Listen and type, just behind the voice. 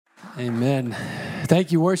Amen.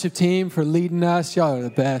 Thank you, worship team, for leading us. Y'all are the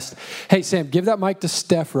best. Hey, Sam, give that mic to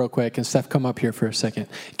Steph real quick, and Steph, come up here for a second.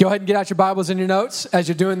 Go ahead and get out your Bibles and your notes. As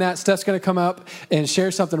you're doing that, Steph's going to come up and share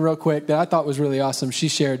something real quick that I thought was really awesome. She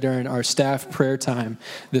shared during our staff prayer time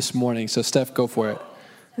this morning. So, Steph, go for it.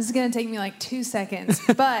 This is going to take me like 2 seconds,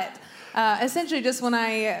 but essentially just when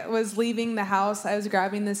I was leaving the house, I was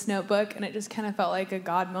grabbing this notebook, and it just kind of felt like a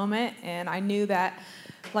God moment, and I knew that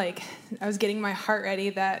like I was getting my heart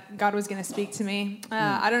ready that God was going to speak to me.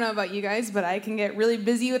 I don't know about you guys, but I can get really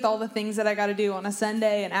busy with all the things that I got to do on a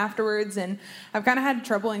Sunday and afterwards, and I've kind of had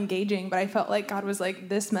trouble engaging, but I felt like God was like,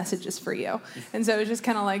 this message is for you. And so it was just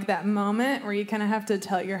kind of like that moment where you kind of have to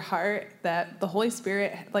tell your heart that the Holy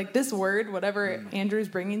Spirit, like this word, whatever Andrew's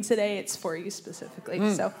bringing today, it's for you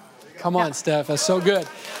specifically. So come on, Steph. That's so good.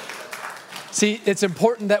 See, it's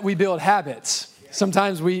important that we build habits.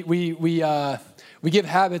 Sometimes we give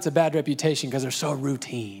habits a bad reputation because they're so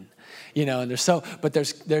routine, you know, and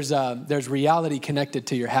there's reality connected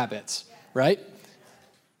to your habits, right?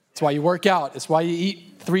 It's why you work out. It's why you eat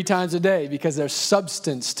 3 times a day, because there's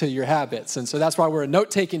substance to your habits. And so that's why we're a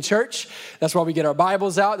note-taking church. That's why we get our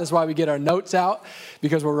Bibles out. That's why we get our notes out,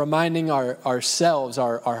 because we're reminding ourselves,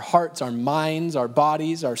 our hearts, our minds, our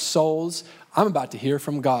bodies, our souls. I'm about to hear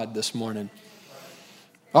from God this morning.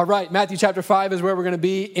 All right, Matthew chapter 5 is where we're going to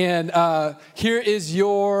be, and here is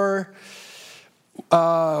your,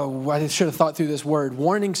 I should have thought through this word.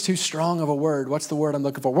 Warning's too strong of a word. What's the word I'm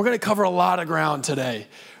looking for? We're going to cover a lot of ground today,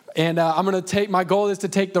 and my goal is to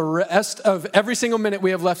take the rest of every single minute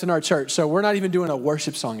we have left in our church, so we're not even doing a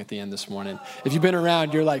worship song at the end this morning. If you've been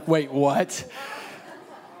around, you're like, wait, what?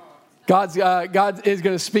 God is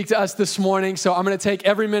going to speak to us this morning, so I'm going to take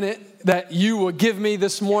every minute that you will give me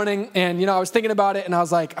this morning. And, you know, I was thinking about it, and I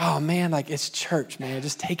was like, oh, man, like, it's church, man.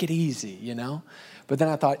 Just take it easy, you know? But then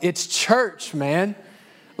I thought, it's church, man.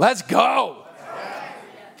 Let's go.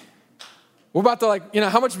 We're about to, like, you know,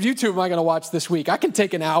 how much YouTube am I going to watch this week? I can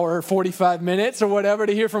take an hour or 45 minutes or whatever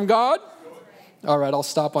to hear from God. All right, I'll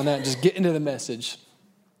stop on that and just get into the message.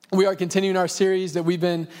 We are continuing our series that we've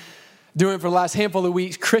been doing for the last handful of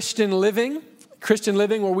weeks, Christian Living,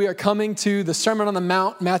 where we are coming to the Sermon on the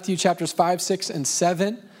Mount, Matthew chapters 5, 6, and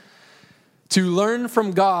 7, to learn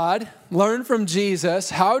from God, learn from Jesus.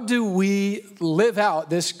 How do we live out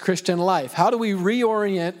this Christian life? How do we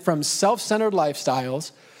reorient from self-centered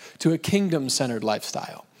lifestyles to a kingdom-centered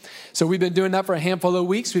lifestyle? So we've been doing that for a handful of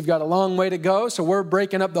weeks. We've got a long way to go. So we're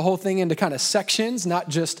breaking up the whole thing into kind of sections, not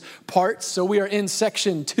just parts. So we are in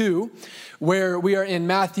section 2, where we are in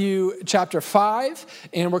Matthew chapter 5,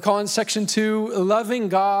 and we're calling section 2, Loving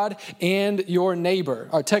God and Your Neighbor.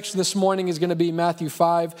 Our text this morning is going to be Matthew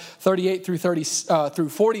 5, 38 through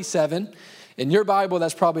 47. In your Bible,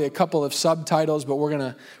 that's probably a couple of subtitles, but we're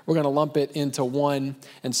gonna lump it into one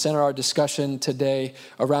and center our discussion today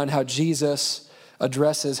around how Jesus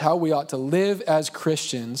addresses how we ought to live as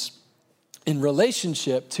Christians in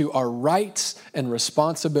relationship to our rights and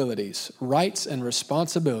responsibilities. Rights and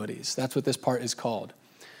responsibilities. That's what this part is called.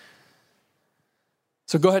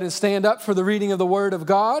 So go ahead and stand up for the reading of the Word of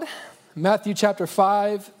God. Matthew chapter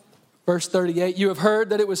 5, verse 38. You have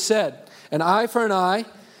heard that it was said, an eye for an eye,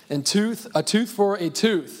 and a tooth for a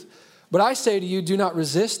tooth. But I say to you, do not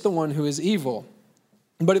resist the one who is evil.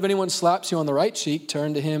 But if anyone slaps you on the right cheek,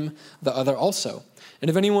 turn to him the other also. And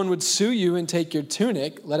if anyone would sue you and take your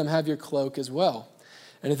tunic, let him have your cloak as well.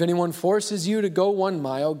 And if anyone forces you to go 1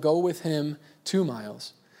 mile, go with him 2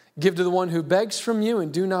 miles. Give to the one who begs from you,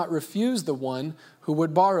 and do not refuse the one who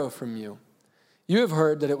would borrow from you. You have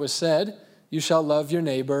heard that it was said, you shall love your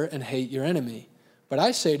neighbor and hate your enemy. But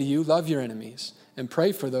I say to you, love your enemies, and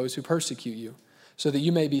pray for those who persecute you, so that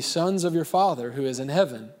you may be sons of your Father who is in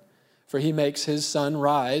heaven. For he makes his sun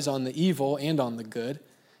rise on the evil and on the good,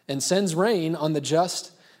 and sends rain on the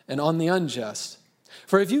just and on the unjust.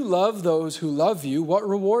 For if you love those who love you, what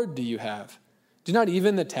reward do you have? Do not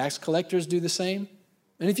even the tax collectors do the same?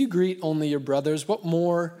 And if you greet only your brothers, what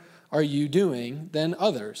more are you doing than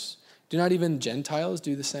others? Do not even Gentiles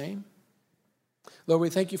do the same? Lord, we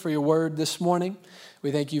thank you for your word this morning.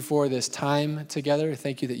 We thank you for this time together.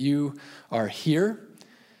 Thank you that you are here.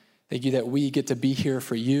 Thank you that we get to be here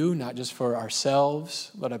for you, not just for ourselves.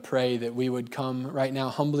 But I pray that we would come right now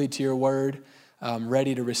humbly to your word,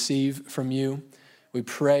 ready to receive from you. We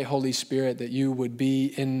pray, Holy Spirit, that you would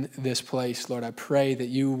be in this place. Lord, I pray that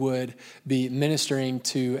you would be ministering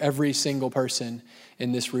to every single person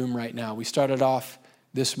in this room right now. We started off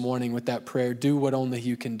this morning with that prayer, do what only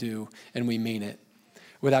you can do, and we mean it.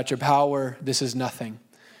 Without your power, this is nothing.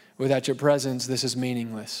 Without your presence, this is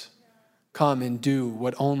meaningless. Come and do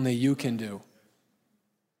what only you can do.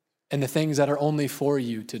 and the things that are only for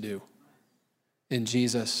you to do. In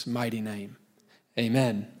Jesus' mighty name,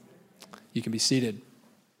 amen. You can be seated.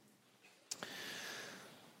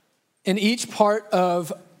 In each part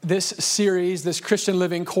of this series, this Christian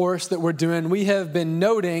living course that we're doing, we have been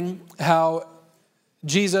noting how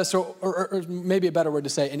Jesus, or maybe a better word to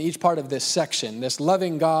say, in each part of this section, this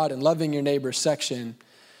loving God and loving your neighbor section,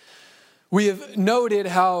 we have noted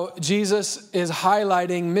how Jesus is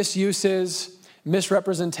highlighting misuses,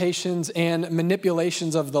 misrepresentations, and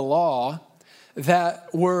manipulations of the law that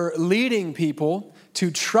were leading people to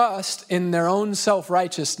trust in their own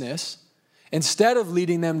self-righteousness instead of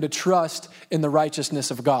leading them to trust in the righteousness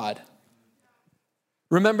of God.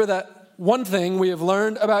 Remember that one thing we have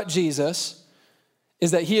learned about Jesus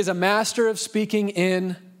is that he is a master of speaking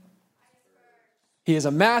in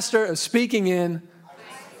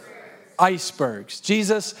icebergs.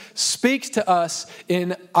 Jesus speaks to us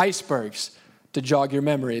in icebergs, to jog your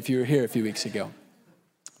memory if you were here a few weeks ago.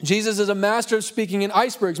 Jesus is a master of speaking in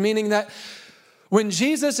icebergs, meaning that when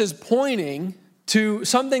Jesus is pointing to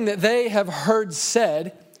something that they have heard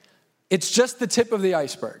said, it's just the tip of the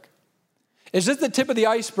iceberg. It's just the tip of the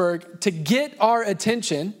iceberg to get our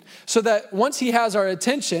attention so that once he has our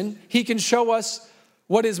attention, he can show us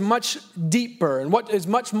what is much deeper and what is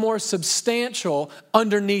much more substantial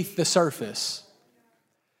underneath the surface.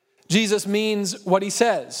 Jesus means what he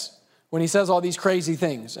says when he says all these crazy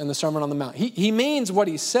things in the Sermon on the Mount. He means what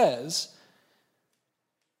he says.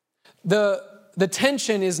 The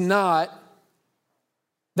tension is not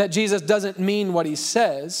that Jesus doesn't mean what he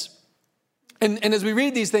says. And as we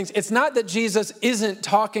read these things, it's not that Jesus isn't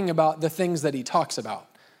talking about the things that he talks about.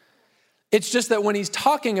 It's just that when he's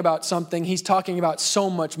talking about something, he's talking about so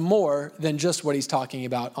much more than just what he's talking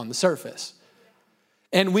about on the surface.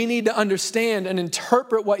 And we need to understand and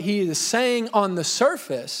interpret what he is saying on the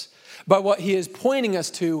surface by what he is pointing us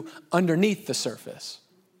to underneath the surface.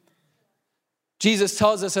 Jesus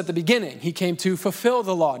tells us at the beginning, he came to fulfill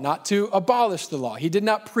the law, not to abolish the law. He did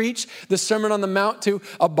not preach the Sermon on the Mount to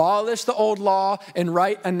abolish the old law and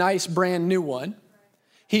write a nice brand new one.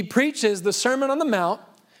 He preaches the Sermon on the Mount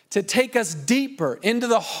to take us deeper into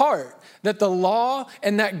the heart that the law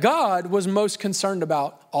and that God was most concerned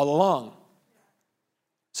about all along.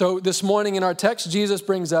 So this morning in our text, Jesus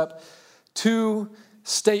brings up two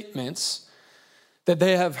statements that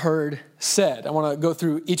they have heard said. I want to go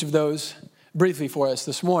through each of those briefly for us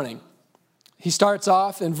this morning. He starts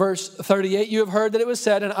off in verse 38. You have heard that it was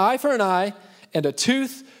said, an eye for an eye and a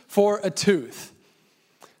tooth for a tooth.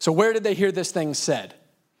 So where did they hear this thing said?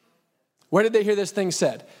 Where did they hear this thing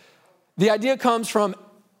said? The idea comes from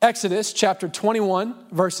Exodus chapter 21,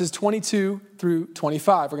 verses 22 through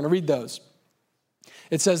 25. We're going to read those.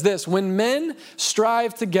 It says this, when men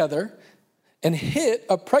strive together and hit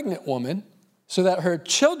a pregnant woman so that her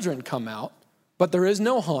children come out, but there is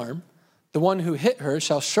no harm, the one who hit her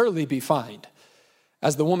shall surely be fined,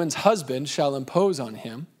 as the woman's husband shall impose on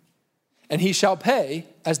him, and he shall pay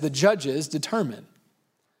as the judges determine.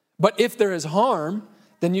 But if there is harm,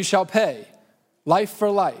 then you shall pay, life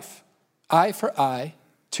for life, eye for eye,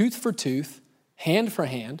 tooth for tooth, hand for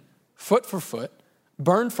hand, foot for foot,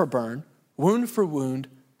 burn for burn, wound for wound,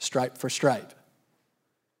 stripe for stripe.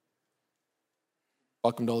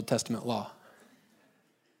 Welcome to Old Testament law.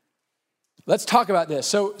 Let's talk about this.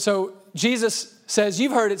 So Jesus says,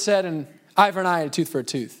 you've heard it said, an eye for an eye and a tooth for a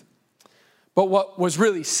tooth. But what was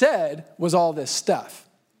really said was all this stuff.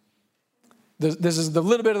 This is the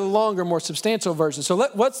little bit of the longer, more substantial version. So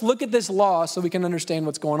let's look at this law so we can understand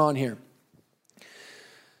what's going on here.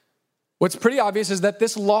 What's pretty obvious is that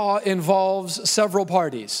this law involves several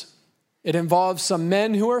parties. It involves some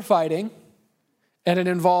men who are fighting, and it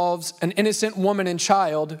involves an innocent woman and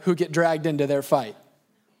child who get dragged into their fight.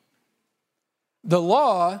 The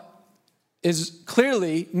law is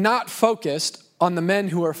clearly not focused on the men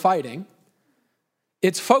who are fighting.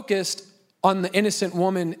 It's focused on the innocent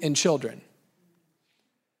woman and children.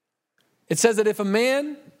 It says that if a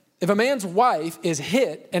man's wife is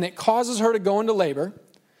hit and it causes her to go into labor,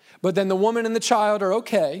 but then the woman and the child are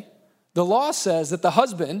okay, the law says that the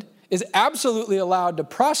husband is absolutely allowed to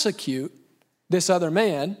prosecute this other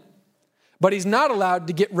man, but he's not allowed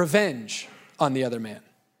to get revenge on the other man.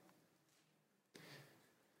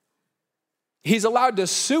 He's allowed to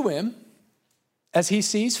sue him as he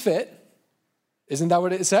sees fit. Isn't that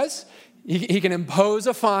what it says? He can impose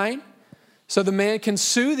a fine, so the man can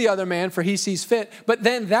sue the other man for he sees fit. But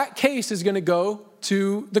then that case is going to go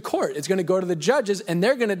to the court. It's going to go to the judges, and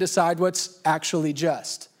they're going to decide what's actually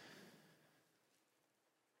just.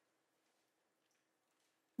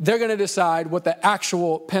 They're going to decide what the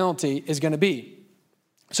actual penalty is going to be.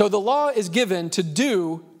 So the law is given to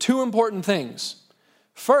do two important things.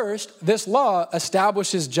 First, this law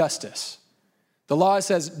establishes justice. The law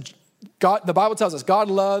says, the Bible tells us God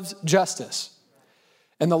loves justice.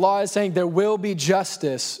 And the law is saying there will be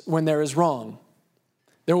justice when there is wrong.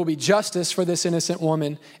 There will be justice for this innocent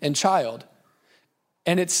woman and child.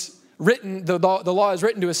 And it's written, the law is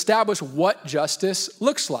written to establish what justice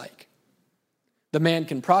looks like. The man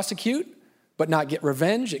can prosecute, but not get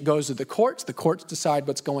revenge. It goes to the courts. The courts decide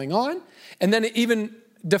what's going on. And then it even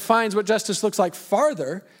defines what justice looks like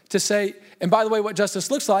farther to say, and by the way, what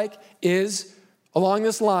justice looks like is along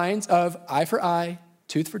this lines of eye for eye,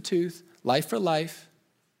 tooth for tooth, life for life.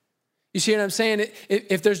 You see what I'm saying?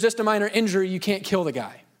 If there's just a minor injury, you can't kill the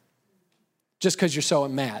guy just because you're so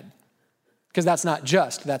mad, because that's not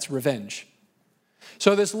just, that's revenge.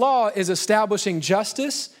 So this law is establishing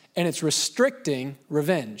justice and it's restricting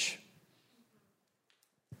revenge.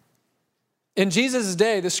 In Jesus'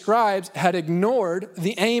 day, the scribes had ignored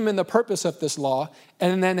the aim and the purpose of this law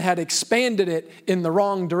and then had expanded it in the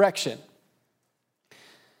wrong direction.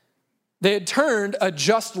 They had turned a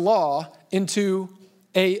just law into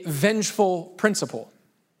a vengeful principle.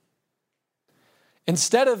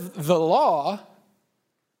 Instead of the law,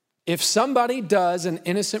 if somebody does an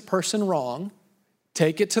innocent person wrong,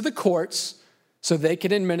 take it to the courts so they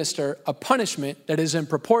can administer a punishment that is in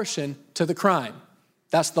proportion to the crime.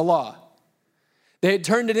 That's the law. They had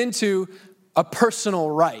turned it into a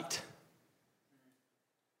personal right.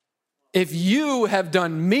 If you have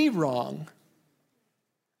done me wrong,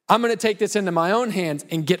 I'm going to take this into my own hands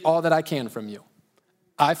and get all that I can from you.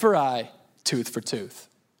 Eye for eye, tooth for tooth.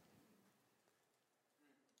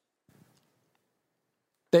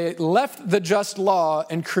 They left the just law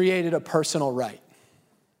and created a personal right.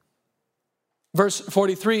 Verse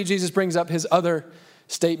 43, Jesus brings up his other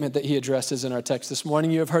statement that he addresses in our text this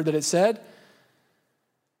morning. You have heard that it said,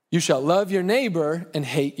 you shall love your neighbor and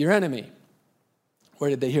hate your enemy. Where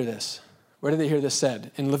did they hear this? Where did they hear this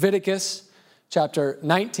said? In Leviticus chapter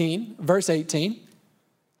 19, verse 18,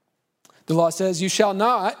 the law says, you shall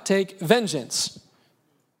not take vengeance.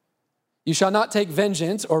 You shall not take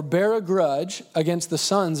vengeance or bear a grudge against the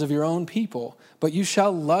sons of your own people, but you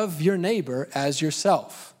shall love your neighbor as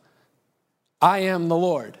yourself. I am the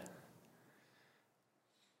Lord.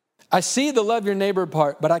 I see the love your neighbor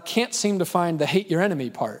part, but I can't seem to find the hate your enemy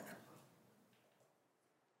part.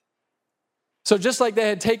 So just like they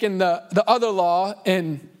had taken the other law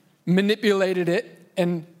and manipulated it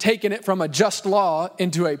and taken it from a just law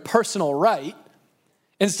into a personal right,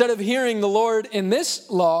 instead of hearing the Lord in this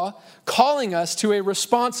law calling us to a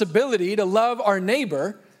responsibility to love our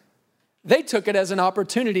neighbor, they took it as an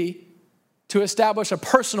opportunity to establish a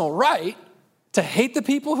personal right to hate the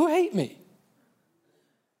people who hate me.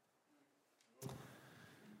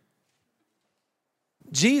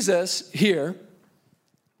 Jesus here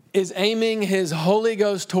is aiming his Holy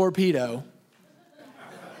Ghost torpedo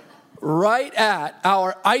right at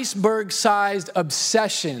our iceberg-sized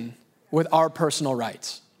obsession with our personal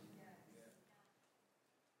rights.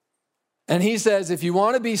 And he says, if you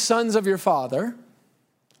want to be sons of your Father,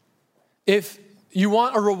 if you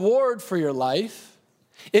want a reward for your life,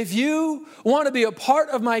 if you want to be a part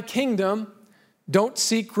of my kingdom, don't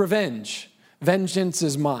seek revenge. Vengeance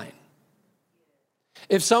is mine.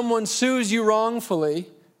 If someone sues you wrongfully,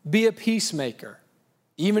 be a peacemaker,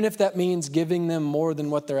 even if that means giving them more than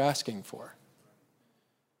what they're asking for.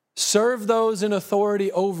 Serve those in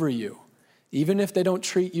authority over you, even if they don't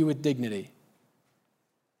treat you with dignity.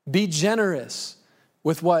 Be generous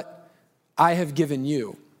with what I have given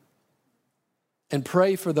you, and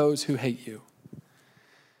pray for those who hate you.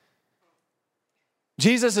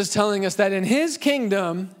 Jesus is telling us that in his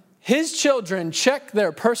kingdom, his children check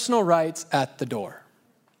their personal rights at the door.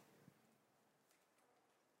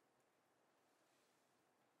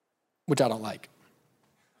 Which I don't like.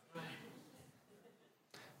 I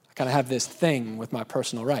kind of have this thing with my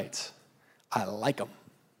personal rights. I like them.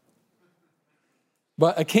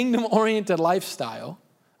 But a kingdom-oriented lifestyle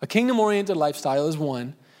is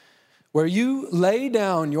one where you lay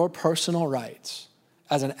down your personal rights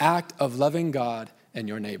as an act of loving God and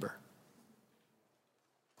your neighbor,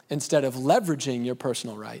 instead of leveraging your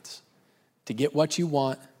personal rights to get what you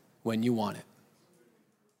want when you want it.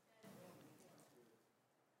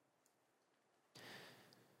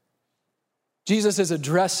 Jesus is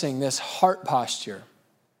addressing this heart posture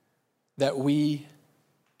that we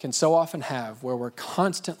can so often have, where we're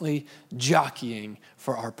constantly jockeying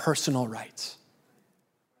for our personal rights.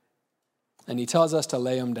 And he tells us to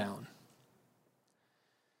lay them down.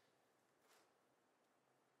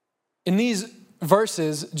 In these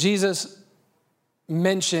verses, Jesus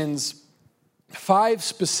mentions 5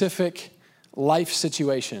 specific life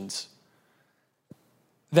situations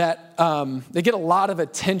that they get a lot of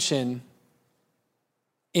attention,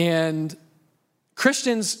 and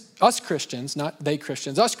Christians, us Christians, not they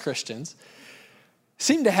Christians, us Christians,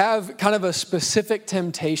 seem to have kind of a specific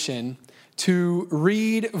temptation to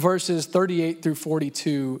read verses 38 through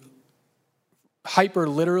 42 hyper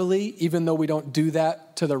literally, even though we don't do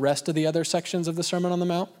that to the rest of the other sections of the Sermon on the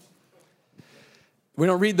Mount. We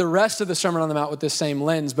don't read the rest of the Sermon on the Mount with this same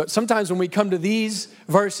lens, but sometimes when we come to these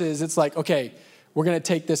verses, it's like, okay, we're going to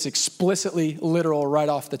take this explicitly literal right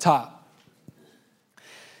off the top.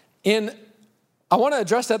 And I want to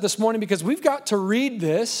address that this morning because we've got to read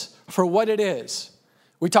this for what it is.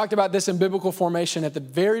 We talked about this in biblical formation at the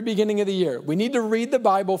very beginning of the year. We need to read the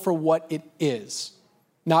Bible for what it is,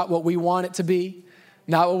 not what we want it to be,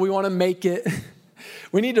 not what we want to make it.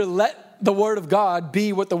 We need to let the Word of God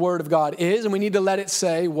be what the Word of God is, and we need to let it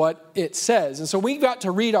say what it says. And so we've got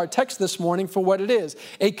to read our text this morning for what it is,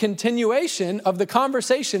 a continuation of the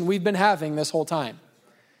conversation we've been having this whole time.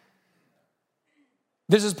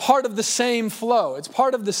 This is part of the same flow. It's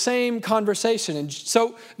part of the same conversation. And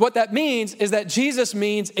so what that means is that Jesus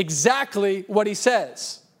means exactly what he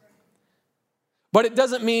says. But it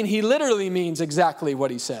doesn't mean he literally means exactly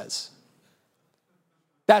what he says.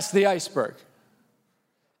 That's the iceberg.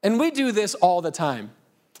 And we do this all the time.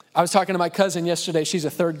 I was talking to my cousin yesterday. She's a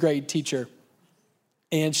 3rd grade teacher.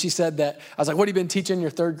 And she said that, I was like, what have you been teaching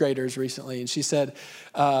your 3rd graders recently? And she said,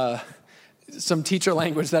 some teacher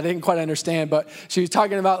language that I didn't quite understand, but she was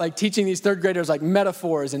talking about like teaching these 3rd graders like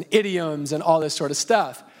metaphors and idioms and all this sort of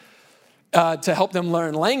stuff to help them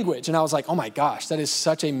learn language. And I was like, oh my gosh, that is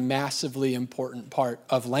such a massively important part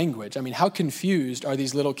of language. I mean, how confused are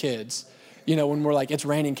these little kids, when we're like, it's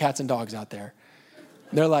raining cats and dogs out there.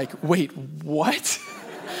 They're like, wait, what?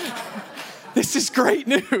 This is great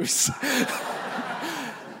news.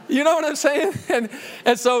 You know what I'm saying?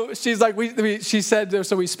 And so she's like, she said,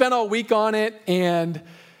 so we spent all week on it. And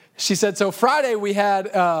she said, so Friday we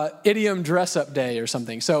had idiom dress up day or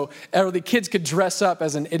something. So the kids could dress up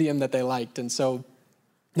as an idiom that they liked. And so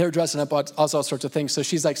they were dressing up all sorts of things. So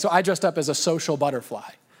she's like, so I dressed up as a social butterfly.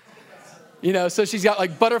 So she's got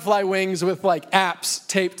like butterfly wings with like apps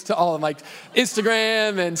taped to all of them, like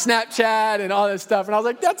Instagram and Snapchat and all this stuff. And I was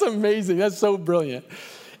like, that's amazing. That's so brilliant.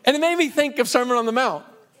 And it made me think of Sermon on the Mount.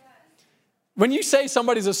 When you say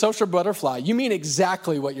somebody's a social butterfly, you mean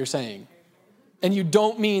exactly what you're saying. And you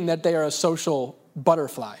don't mean that they are a social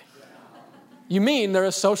butterfly. You mean they're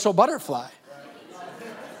a social butterfly.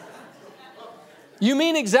 You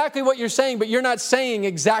mean exactly what you're saying, but you're not saying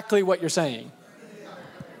exactly what you're saying.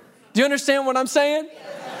 Do you understand what I'm saying?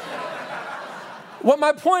 What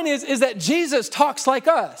my point is that Jesus talks like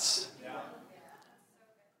us.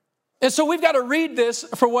 And so we've got to read this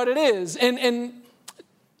for what it is and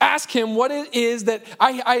ask him what it is that,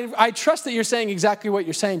 I trust that you're saying exactly what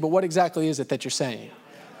you're saying, but what exactly is it that you're saying?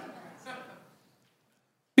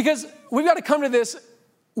 Because we've got to come to this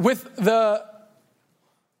with the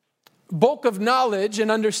bulk of knowledge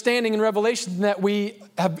and understanding and revelation that we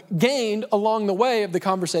have gained along the way of the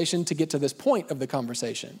conversation to get to this point of the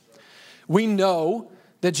conversation. We know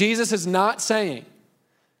that Jesus is not saying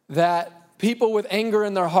that people with anger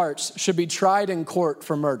in their hearts should be tried in court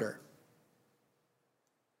for murder.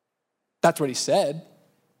 That's what he said,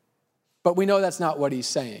 but we know that's not what he's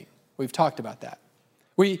saying. We've talked about that.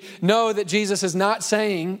 We know that Jesus is not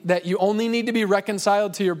saying that you only need to be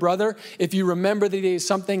reconciled to your brother if you remember that he has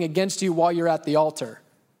something against you while you're at the altar.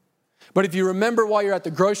 But if you remember while you're at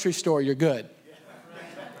the grocery store, you're good.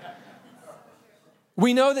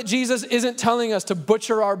 We know that Jesus isn't telling us to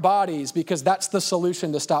butcher our bodies because that's the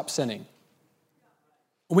solution to stop sinning.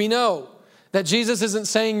 We know that Jesus isn't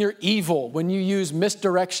saying you're evil when you use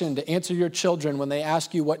misdirection to answer your children when they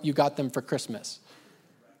ask you what you got them for Christmas.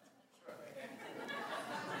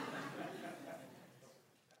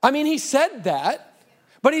 I mean, he said that,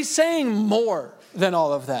 but he's saying more than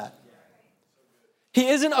all of that. He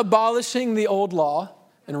isn't abolishing the old law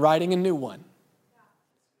and writing a new one.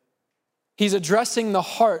 He's addressing the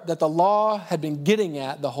heart that the law had been getting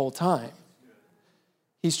at the whole time.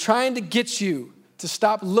 He's trying to get you to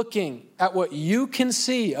stop looking at what you can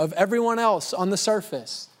see of everyone else on the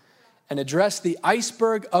surface and address the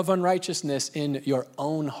iceberg of unrighteousness in your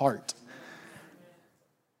own heart.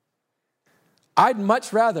 I'd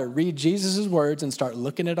much rather read Jesus' words and start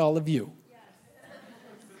looking at all of you.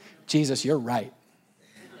 Jesus, you're right.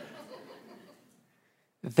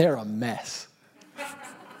 They're a mess.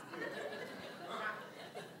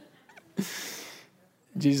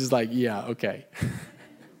 Jesus is like, yeah, okay.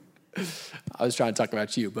 I was trying to talk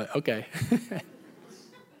about you, but okay.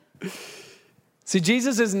 See,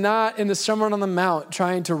 Jesus is not in the Sermon on the Mount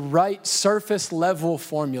trying to write surface level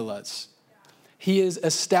formulas. He is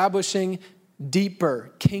establishing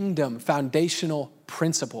deeper kingdom foundational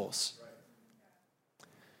principles.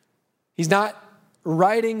 He's not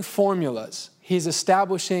writing formulas. He's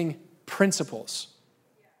establishing principles.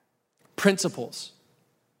 Principles.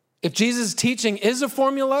 If Jesus' teaching is a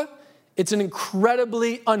formula, it's an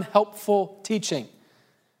incredibly unhelpful teaching.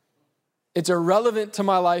 It's irrelevant to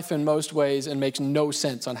my life in most ways and makes no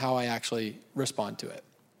sense on how I actually respond to it.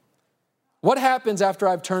 What happens after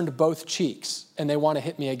I've turned both cheeks and they want to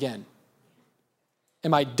hit me again?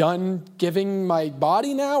 Am I done giving my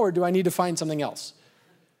body now, or do I need to find something else?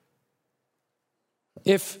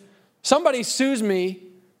 If somebody sues me,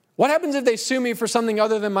 what happens if they sue me for something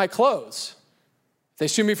other than my clothes? If they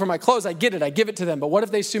sue me for my clothes, I get it, I give it to them. But what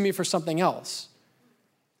if they sue me for something else?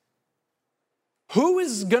 Who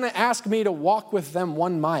is going to ask me to walk with them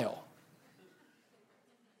 1 mile?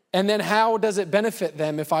 And then how does it benefit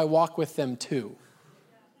them if I walk with them 2?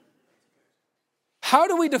 How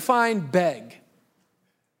do we define beg?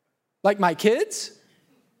 Like my kids?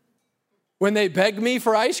 When they beg me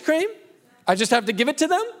for ice cream, I just have to give it to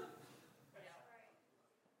them?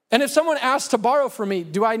 And if someone asks to borrow from me,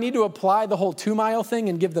 do I need to apply the whole 2-mile thing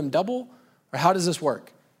and give them double? Or how does this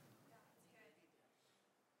work?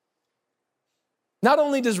 Not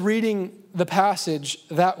only does reading the passage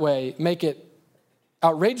that way make it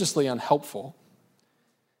outrageously unhelpful,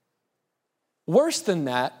 worse than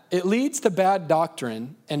that, it leads to bad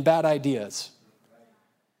doctrine and bad ideas.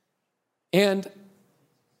 And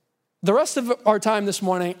the rest of our time this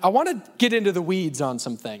morning, I want to get into the weeds on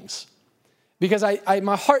some things because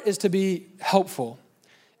my heart is to be helpful.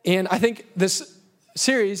 And I think this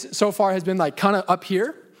series so far has been like kind of up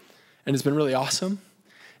here, and it's been really awesome.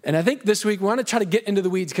 And I think this week we want to try to get into the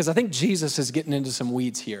weeds because I think Jesus is getting into some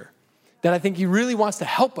weeds here that I think he really wants to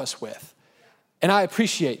help us with. And I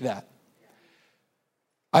appreciate that.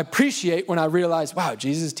 I appreciate when I realize, wow,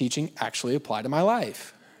 Jesus' teaching actually applied to my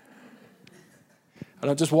life. I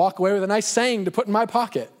don't just walk away with a nice saying to put in my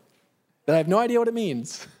pocket that I have no idea what it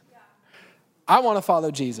means. I want to follow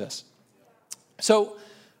Jesus. So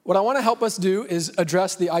what I want to help us do is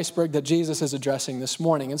address the iceberg that Jesus is addressing this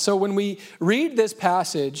morning. And so when we read this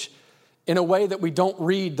passage in a way that we don't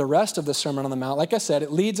read the rest of the Sermon on the Mount, like I said,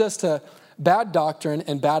 it leads us to bad doctrine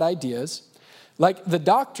and bad ideas, like the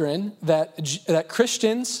doctrine that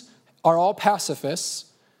Christians are all pacifists,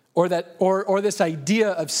 or this idea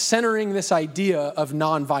of centering this idea of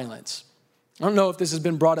nonviolence. I don't know if this has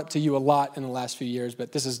been brought up to you a lot in the last few years,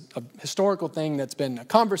 but this is a historical thing that's been a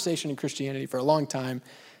conversation in Christianity for a long time.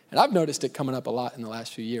 And I've noticed it coming up a lot in the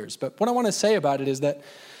last few years. But what I want to say about it is that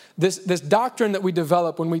this doctrine that we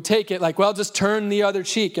develop when we take it like, well, just turn the other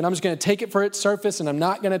cheek and I'm just going to take it for its surface and I'm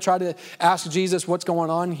not going to try to ask Jesus what's going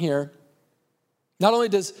on here. Not only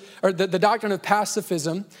does, or the doctrine of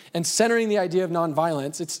pacifism and centering the idea of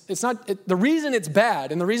nonviolence, it's not, the reason it's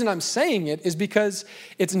bad and the reason I'm saying it is because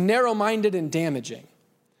it's narrow-minded and damaging.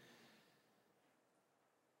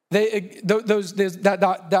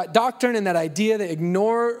 That doctrine and that idea, they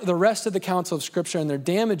ignore the rest of the counsel of Scripture and they're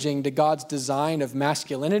damaging to God's design of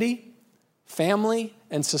masculinity, family,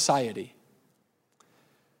 and society.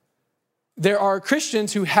 There are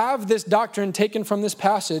Christians who have this doctrine taken from this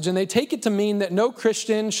passage and they take it to mean that no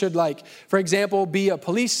Christian should, like, for example, be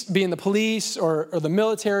in the police or the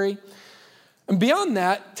military. And beyond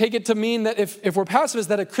that, take it to mean that if we're pacifists,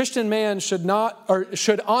 that a Christian man should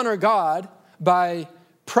honor God by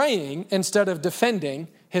praying instead of defending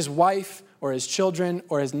his wife or his children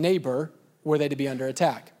or his neighbor were they to be under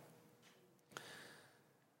attack.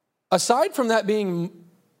 Aside from that being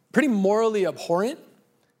pretty morally abhorrent,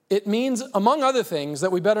 it means, among other things,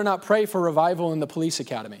 that we better not pray for revival in the police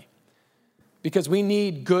academy because we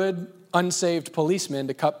need good, unsaved policemen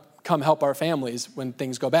to come help our families when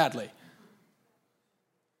things go badly.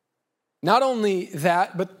 Not only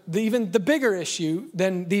that, but even the bigger issue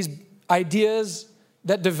than these ideas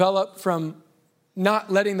that develop from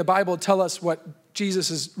not letting the Bible tell us what Jesus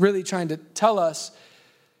is really trying to tell us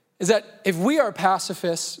is that if we are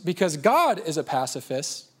pacifists because God is a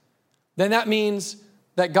pacifist, then that means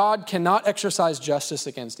that God cannot exercise justice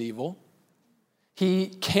against evil. He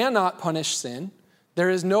cannot punish sin. There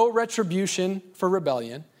is no retribution for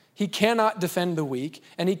rebellion. He cannot defend the weak,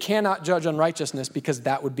 and he cannot judge unrighteousness because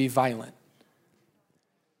that would be violent.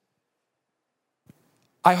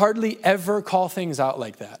 I hardly ever call things out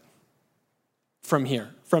like that from here,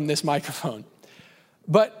 from this microphone.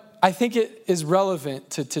 But I think it is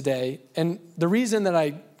relevant to today. And the reason that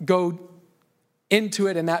I go into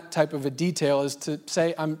it in that type of a detail is to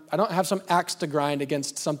say I don't have some axe to grind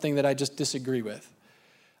against something that I just disagree with.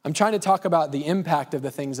 I'm trying to talk about the impact of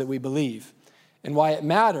the things that we believe and why it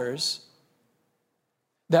matters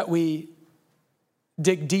that we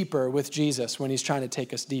dig deeper with Jesus when he's trying to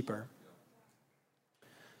take us deeper.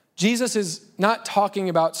 Jesus is not talking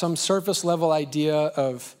about some surface level idea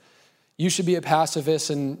of you should be a pacifist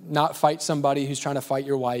and not fight somebody who's trying to fight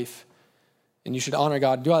your wife, and you should honor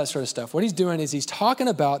God, do all that sort of stuff. What he's doing is he's talking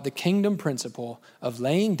about the kingdom principle of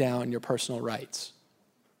laying down your personal rights.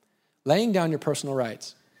 Laying down your personal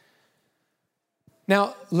rights.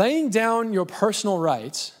 Now, laying down your personal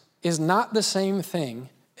rights is not the same thing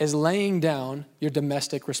as laying down your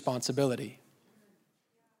domestic responsibility.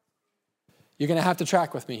 You're going to have to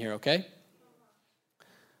track with me here, okay?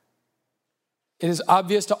 It is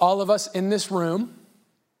obvious to all of us in this room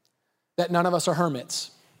that none of us are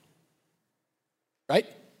hermits, right?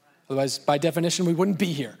 Otherwise, by definition, we wouldn't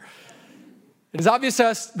be here. It is obvious to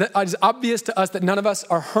us that none of us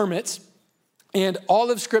are hermits, and all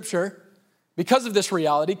of Scripture, because of this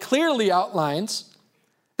reality, clearly outlines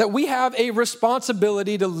that we have a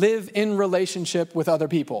responsibility to live in relationship with other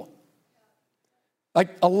people.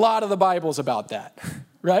 Like a lot of the Bible's about that,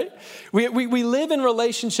 right? We live in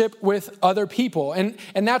relationship with other people, and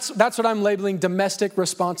that's what I'm labeling domestic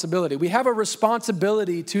responsibility. We have a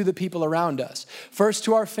responsibility to the people around us. First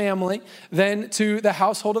to our family, then to the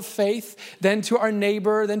household of faith, then to our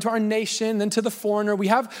neighbor, then to our nation, then to the foreigner. We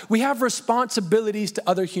have responsibilities to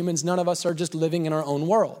other humans. None of us are just living in our own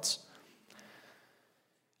worlds.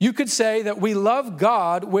 You could say that we love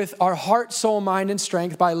God with our heart, soul, mind, and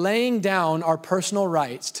strength by laying down our personal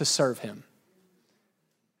rights to serve him.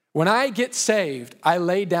 When I get saved, I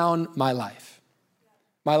lay down my life.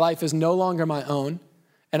 My life is no longer my own,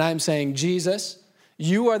 and I'm saying, Jesus,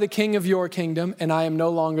 you are the king of your kingdom, and I am no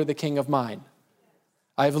longer the king of mine.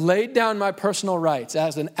 I've laid down my personal rights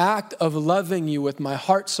as an act of loving you with my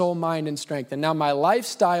heart, soul, mind, and strength. And now my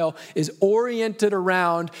lifestyle is oriented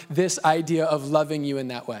around this idea of loving you in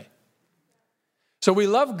that way. So we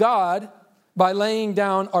love God by laying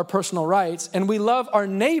down our personal rights, and we love our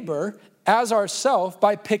neighbor as ourself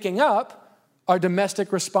by picking up our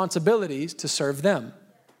domestic responsibilities to serve them.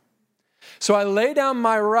 So I lay down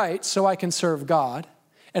my rights so I can serve God,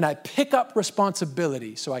 and I pick up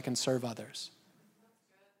responsibility so I can serve others.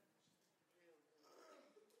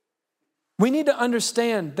 We need to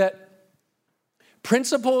understand that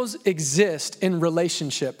principles exist in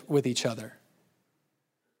relationship with each other.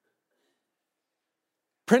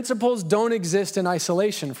 Principles don't exist in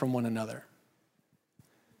isolation from one another.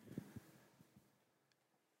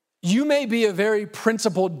 You may be a very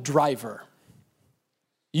principled driver.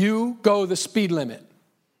 You go the speed limit.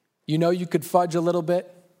 You know you could fudge a little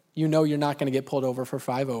bit. You know you're not going to get pulled over for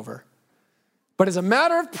 5 over. But as a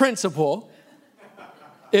matter of principle,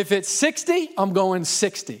 if it's 60, I'm going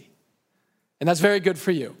 60. And that's very good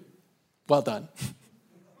for you. Well done.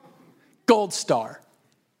 Gold star.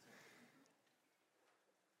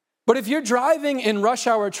 But if you're driving in rush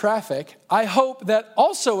hour traffic, I hope that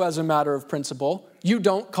also as a matter of principle, you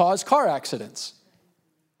don't cause car accidents.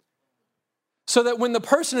 So that when the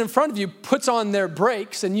person in front of you puts on their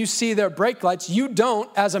brakes and you see their brake lights, you don't,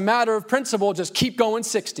 as a matter of principle, just keep going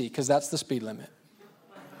 60 because that's the speed limit.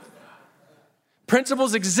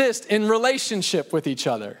 Principles exist in relationship with each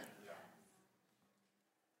other.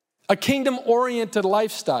 A kingdom-oriented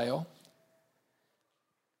lifestyle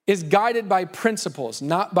is guided by principles,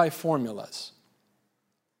 not by formulas.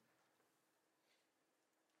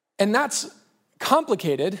 And that's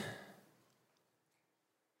complicated.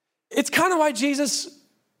 It's kind of why Jesus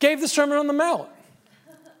gave the Sermon on the Mount.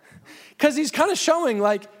 Because he's kind of showing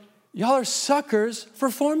like, y'all are suckers for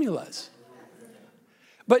formulas.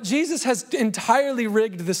 But Jesus has entirely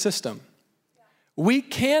rigged the system. We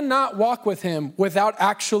cannot walk with him without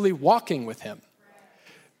actually walking with him.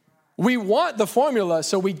 We want the formula,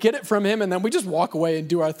 so we get it from him, and then we just walk away and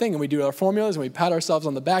do our thing, and we do our formulas, and we pat ourselves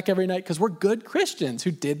on the back every night because we're good Christians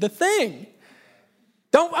who did the thing.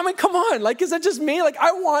 Come on, like, is that just me? Like,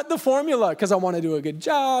 I want the formula because I want to do a good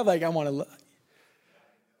job. Like, I want to.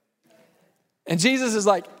 And Jesus is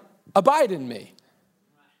like, abide in me.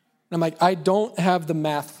 And I'm like, I don't have the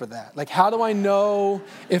math for that. Like, how do I know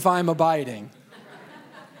if I'm abiding?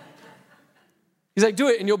 He's like, do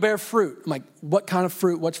it and you'll bear fruit. I'm like, what kind of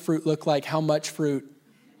fruit? What's fruit look like? How much fruit?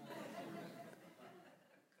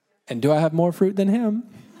 And do I have more fruit than him?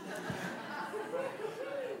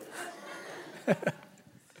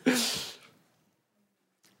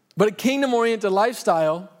 But a kingdom-oriented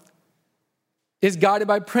lifestyle is guided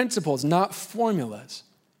by principles, not formulas.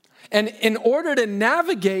 And in order to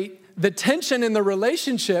navigate the tension in the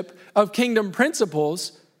relationship of kingdom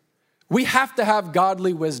principles, we have to have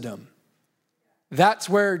godly wisdom. That's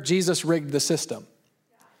where Jesus rigged the system.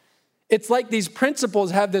 It's like these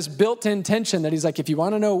principles have this built-in tension that he's like, if you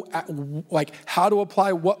want to know like how to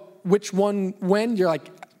apply which one when, you're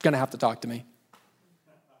like, going to have to talk to me.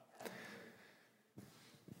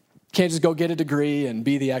 Can't just go get a degree and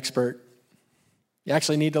be the expert. You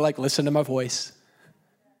actually need to like listen to my voice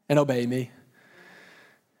and obey me.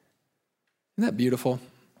 Isn't that beautiful?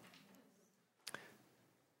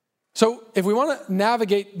 So if we want to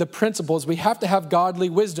navigate the principles, we have to have godly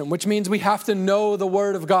wisdom, which means we have to know the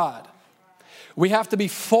Word of God. We have to be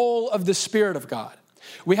full of the Spirit of God.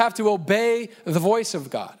 We have to obey the voice of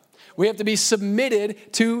God. We have to be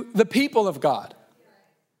submitted to the people of God.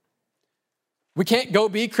 We can't go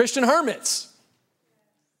be Christian hermits.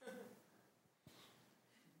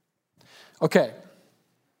 Okay.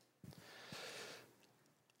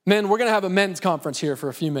 Men, we're going to have a men's conference here for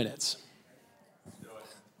a few minutes.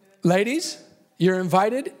 Ladies, you're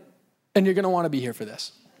invited, and you're going to want to be here for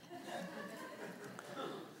this.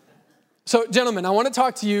 So, gentlemen, I want to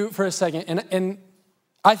talk to you for a second, and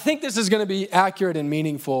I think this is going to be accurate and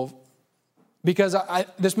meaningful because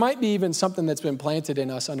this might be even something that's been planted in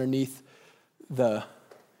us underneath we're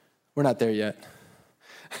not there yet.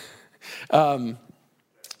 Something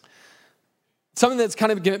that's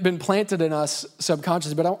kind of been planted in us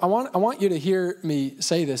subconsciously, but I want you to hear me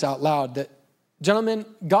say this out loud, that, gentlemen,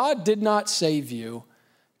 God did not save you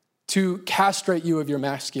to castrate you of your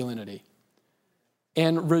masculinity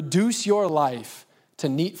and reduce your life to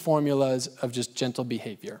neat formulas of just gentle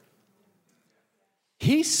behavior.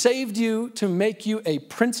 He saved you to make you a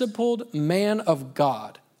principled man of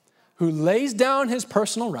God who lays down his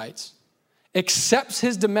personal rights, accepts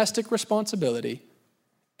his domestic responsibility,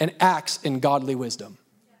 and acts in godly wisdom.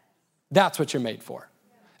 That's what you're made for.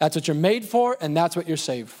 That's what you're made for, and that's what you're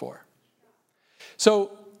saved for.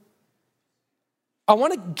 So I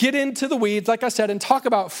want to get into the weeds, like I said, and talk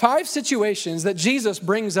about 5 situations that Jesus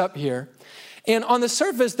brings up here. And on the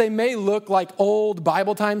surface, they may look like old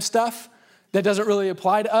Bible time stuff that doesn't really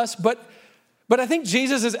apply to us, but I think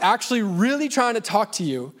Jesus is actually really trying to talk to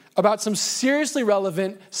you about some seriously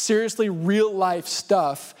relevant, seriously real life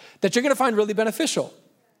stuff that you're going to find really beneficial.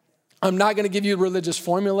 I'm not going to give you religious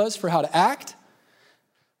formulas for how to act.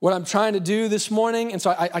 What I'm trying to do this morning, and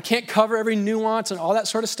so I can't cover every nuance and all that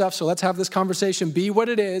sort of stuff, so let's have this conversation be what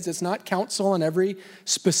it is. It's not counsel in every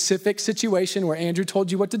specific situation where Andrew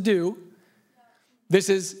told you what to do. This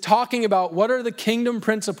is talking about what are the kingdom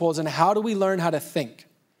principles and how do we learn how to think?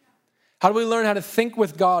 How do we learn how to think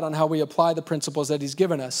with God on how we apply the principles that he's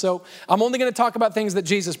given us? So I'm only going to talk about things that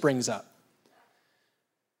Jesus brings up.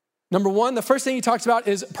 Number 1, the first thing he talks about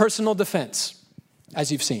is personal defense,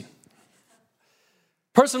 as you've seen.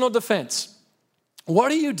 Personal defense. What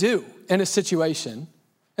do you do in a situation?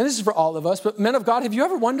 And this is for all of us, but men of God, have you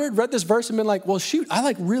ever read this verse and been like, well, shoot,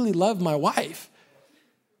 I really love my wife.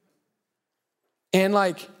 And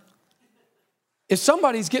if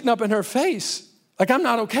somebody's getting up in her face, I'm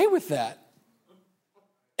not okay with that.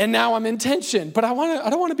 And now I'm in tension, but I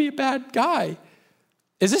don't want to be a bad guy.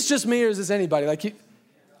 Is this just me or is this anybody?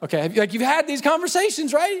 You've had these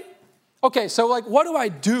conversations, right? Okay, so what do I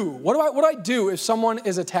do? What do I do if someone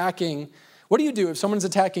is attacking? What do you do if someone's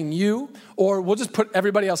attacking you? Or we'll just put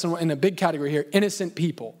everybody else in a big category here, innocent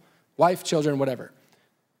people, wife, children, whatever.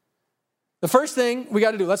 The first thing we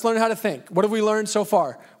got to do, let's learn how to think. What have we learned so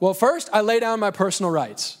far? Well, first, I lay down my personal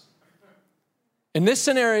rights. In this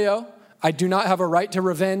scenario, I do not have a right to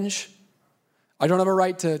revenge. I don't have a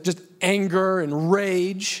right to just anger and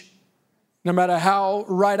rage. No matter how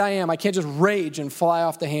right I am, I can't just rage and fly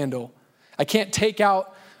off the handle. I can't take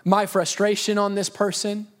out my frustration on this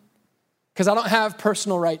person because I don't have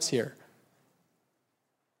personal rights here.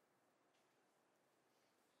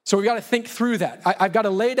 So we've got to think through that. I've got to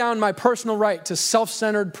lay down my personal right to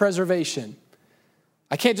self-centered preservation.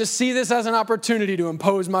 I can't just see this as an opportunity to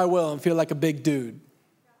impose my will and feel like a big dude.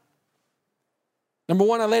 Number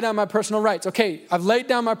 1, I lay down my personal rights. Okay, I've laid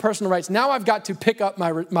down my personal rights. Now I've got to pick up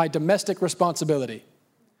my domestic responsibility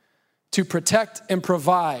to protect and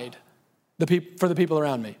provide for the people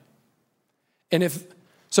around me. And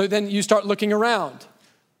so then you start looking around.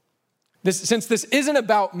 Since this isn't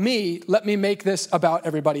about me, let me make this about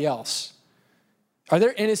everybody else. Are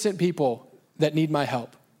there innocent people that need my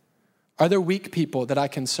help? Are there weak people that I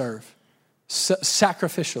can serve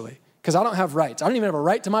sacrificially? Because I don't have rights. I don't even have a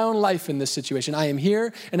right to my own life in this situation. I am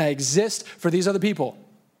here and I exist for these other people.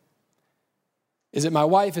 Is it my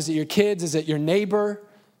wife? Is it your kids? Is it your neighbor?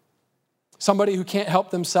 Somebody who can't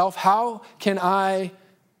help themselves? How can I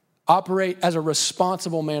operate as a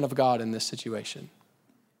responsible man of God in this situation?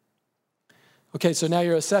 Okay, so now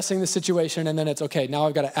you're assessing the situation, and then it's, okay, now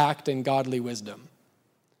I've got to act in godly wisdom,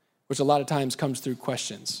 which a lot of times comes through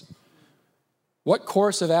questions. What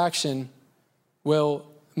course of action will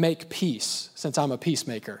make peace, since I'm a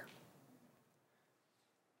peacemaker?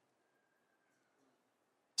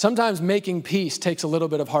 Sometimes making peace takes a little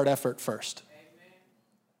bit of hard effort first.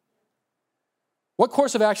 What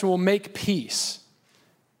course of action will make peace?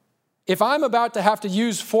 If I'm about to have to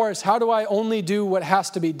use force, how do I only do what has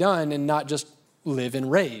to be done and not just live in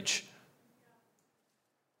rage?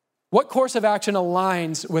 What course of action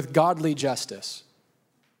aligns with godly justice?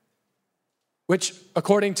 Which,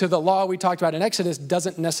 according to the law we talked about in Exodus,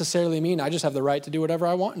 doesn't necessarily mean I just have the right to do whatever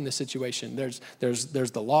I want in this situation. There's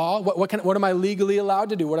the law. What am I legally allowed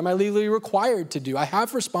to do? What am I legally required to do? I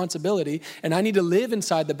have responsibility, and I need to live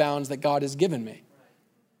inside the bounds that God has given me.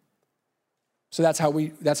 So that's how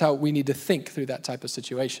we need to think through that type of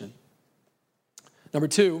situation. Number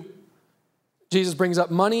 2, Jesus brings up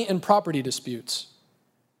money and property disputes.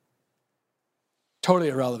 Totally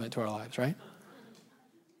irrelevant to our lives, right?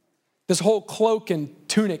 This whole cloak and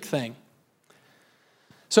tunic thing.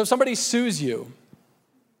 So if somebody sues you,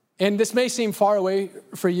 and this may seem far away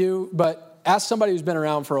for you, but ask somebody who's been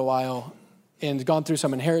around for a while and gone through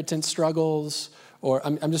some inheritance struggles, or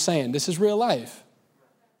I'm just saying, this is real life,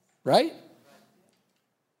 right?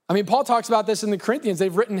 I mean, Paul talks about this in the Corinthians.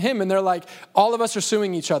 They've written him, and they're like, all of us are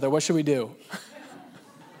suing each other. What should we do?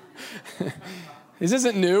 This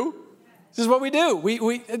isn't new. This is what we do.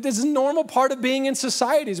 This is a normal part of being in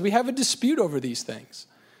societies. We have a dispute over these things.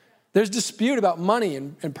 There's dispute about money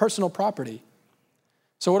and personal property.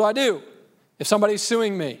 So what do? If somebody's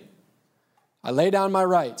suing me, I lay down my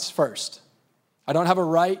rights first. I don't have a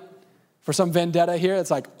right for some vendetta here.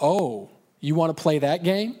 It's like, oh, you want to play that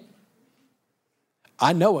game?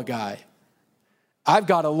 I know a guy. I've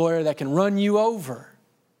got a lawyer that can run you over.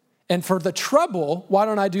 And for the trouble, why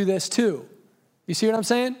don't I do this too? You see what I'm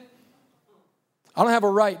saying? I don't have a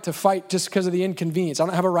right to fight just because of the inconvenience. I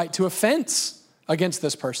don't have a right to offense against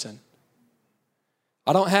this person.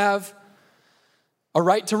 I don't have a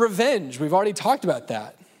right to revenge. We've already talked about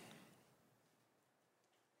that.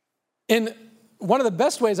 And one of the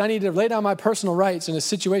best ways I need to lay down my personal rights in a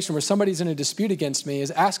situation where somebody's in a dispute against me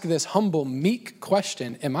is ask this humble, meek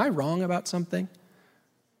question. Am I wrong about something?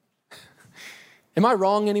 Am I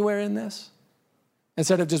wrong anywhere in this?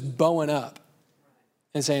 Instead of just bowing up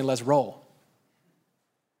and saying, let's roll.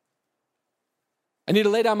 I need to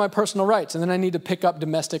lay down my personal rights, and then I need to pick up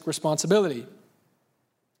domestic responsibility.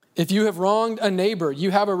 If you have wronged a neighbor,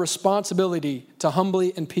 you have a responsibility to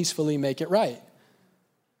humbly and peacefully make it right.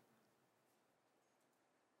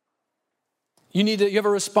 You have a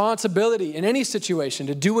responsibility in any situation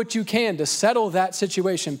to do what you can to settle that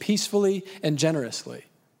situation peacefully and generously.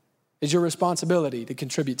 It's your responsibility to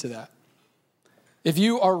contribute to that.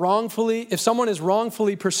 If someone is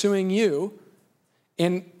wrongfully pursuing you,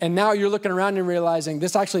 and now you're looking around and realizing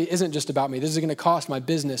this actually isn't just about me. This is going to cost my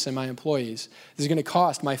business and my employees. This is going to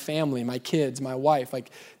cost my family, my kids, my wife. Like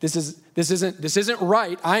this isn't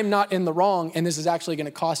right. I'm not in the wrong, and this is actually going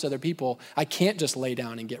to cost other people. I can't just lay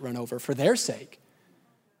down and get run over for their sake.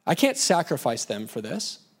 I can't sacrifice them for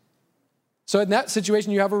this. So in that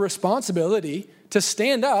situation, you have a responsibility to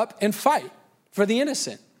stand up and fight for the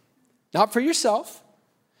innocent, not for yourself,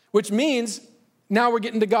 which means now we're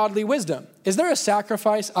getting to godly wisdom. Is there a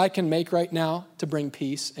sacrifice I can make right now to bring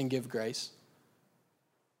peace and give grace?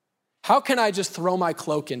 How can I just throw my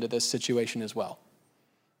cloak into this situation as well?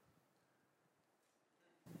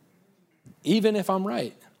 Even if I'm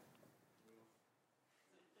right.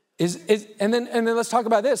 And then let's talk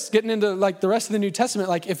about this, getting into like the rest of the New Testament.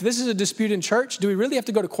 Like if this is a dispute in church, do we really have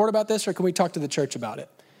to go to court about this, or can we talk to the church about it?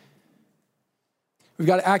 We've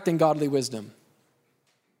got to act in godly wisdom.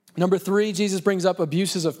 Number 3, Jesus brings up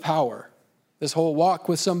abuses of power. This whole walk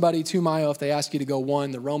with somebody 2 miles, if they ask you to go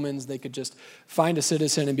 1, the Romans, they could just find a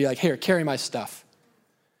citizen and be like, here, carry my stuff.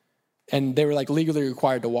 And they were like legally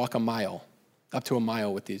required to walk a mile, up to a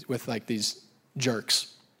mile with these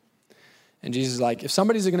jerks. And Jesus is like, if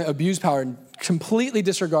somebody's going to abuse power and completely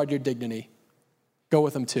disregard your dignity, go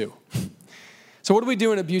with them too. So what do we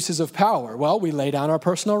do in abuses of power? Well, we lay down our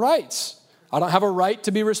personal rights. I don't have a right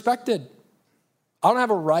to be respected. I don't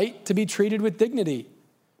have a right to be treated with dignity.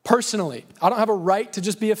 Personally, I don't have a right to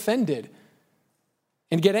just be offended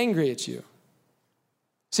and get angry at you.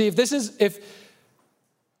 See,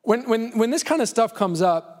 when this kind of stuff comes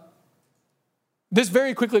up, this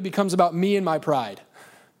very quickly becomes about me and my pride.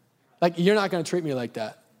 Like, you're not going to treat me like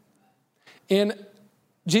that. And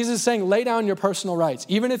Jesus is saying, lay down your personal rights.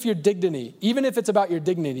 Even if it's about your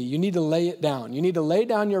dignity, you need to lay it down. You need to lay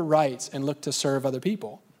down your rights and look to serve other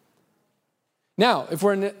people. Now,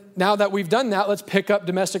 now that we've done that, let's pick up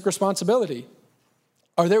domestic responsibility.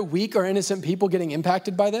 Are there weak or innocent people getting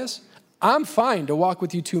impacted by this? I'm fine to walk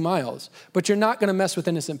with you 2 miles, but you're not going to mess with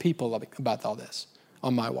innocent people about all this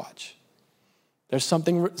on my watch. There's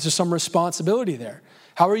some responsibility there.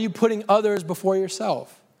 How are you putting others before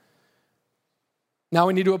yourself? Now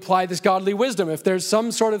we need to apply this godly wisdom. If there's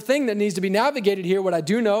some sort of thing that needs to be navigated here, what I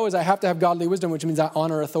do know is I have to have godly wisdom, which means I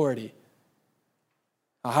honor authority.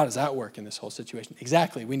 Now, how does that work in this whole situation?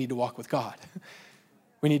 Exactly, we need to walk with God.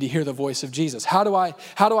 We need to hear the voice of Jesus. How do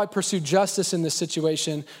I pursue justice in this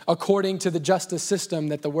situation according to the justice system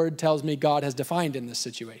that the word tells me God has defined in this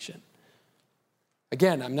situation?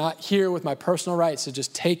 Again, I'm not here with my personal rights to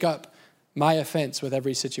just take up my offense with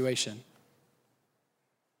every situation.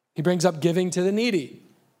 He brings up giving to the needy.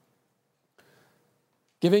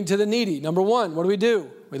 Giving to the needy. Number 1, what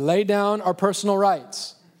do? We lay down our personal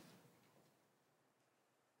rights,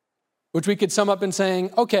 which we could sum up in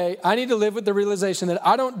saying, okay, I need to live with the realization that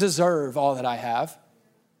I don't deserve all that I have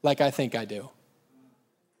like I think I do.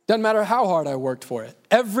 Doesn't matter how hard I worked for it.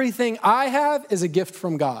 Everything I have is a gift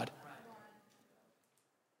from God.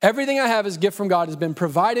 Everything I have as a gift from God has been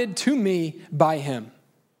provided to me by him.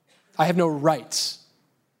 I have no rights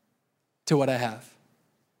to what I have.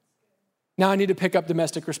 Now I need to pick up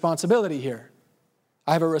domestic responsibility here.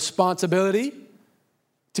 I have a responsibility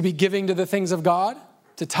to be giving to the things of God,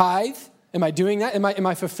 to tithe. Am I doing that? Am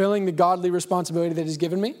I fulfilling the godly responsibility that he's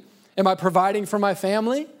given me? Am I providing for my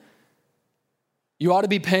family? You ought to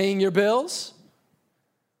be paying your bills.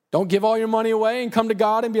 Don't give all your money away and come to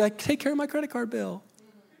God and be like, take care of my credit card bill.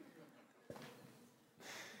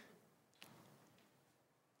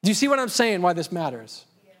 Do you see what I'm saying, why this matters?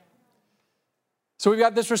 So we've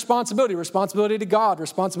got this responsibility to God,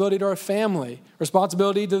 responsibility to our family,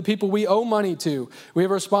 responsibility to the people we owe money to. We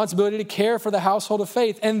have a responsibility to care for the household of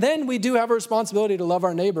faith. And then we do have a responsibility to love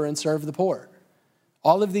our neighbor and serve the poor.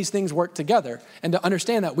 All of these things work together. And to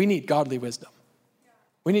understand that, we need godly wisdom.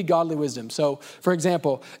 We need godly wisdom. So, for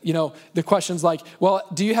example, the question's like, well,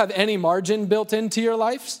 do you have any margin built into your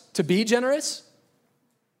life to be generous?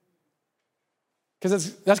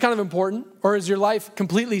 Because that's kind of important. Or is your life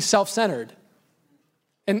completely self-centered?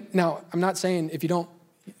 And now, I'm not saying if you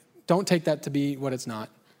don't take that to be what it's not.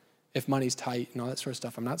 If money's tight and all that sort of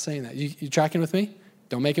stuff, I'm not saying that. You tracking with me?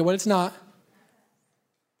 Don't make it what it's not.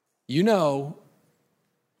 You know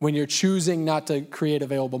when you're choosing not to create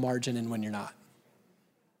available margin and when you're not.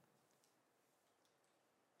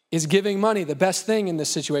 Is giving money the best thing in this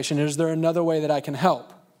situation? Or is there another way that I can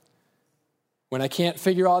help? When I can't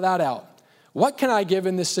figure all that out, what can I give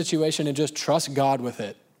in this situation and just trust God with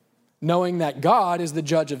it? Knowing that God is the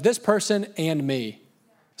judge of this person and me.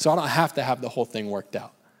 So I don't have to have the whole thing worked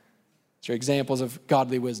out. These are examples of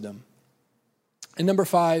godly wisdom. And number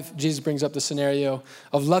 5, Jesus brings up the scenario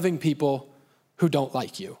of loving people who don't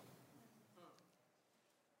like you.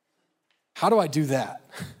 How do I do that?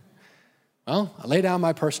 Well, I lay down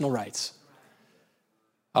my personal rights.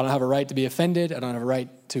 I don't have a right to be offended. I don't have a right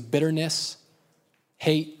to bitterness,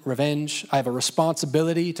 hate, revenge. I have a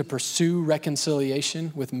responsibility to pursue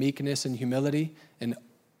reconciliation with meekness and humility in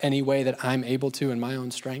any way that I'm able to in my own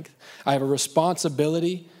strength. I have a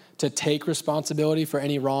responsibility to take responsibility for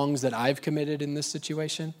any wrongs that I've committed in this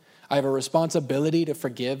situation. I have a responsibility to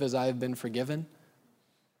forgive as I have been forgiven.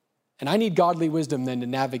 And I need godly wisdom then to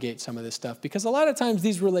navigate some of this stuff, because a lot of times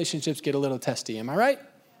these relationships get a little testy, am I right?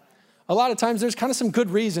 A lot of times there's kind of some good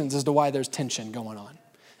reasons as to why there's tension going on.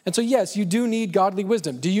 And so yes, you do need godly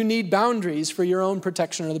wisdom. Do you need boundaries for your own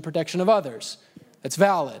protection or the protection of others? That's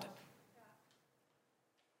valid.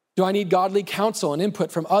 Do I need godly counsel and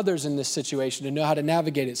input from others in this situation to know how to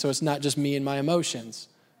navigate it so it's not just me and my emotions?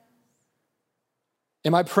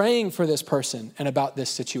 Am I praying for this person and about this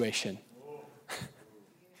situation?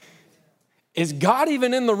 Is God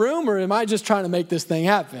even in the room, or am I just trying to make this thing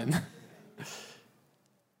happen?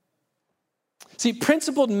 See,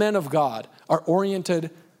 principled men of God are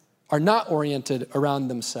not oriented around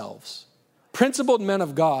themselves. Principled men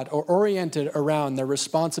of God are oriented around their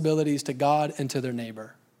responsibilities to God and to their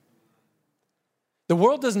neighbor. The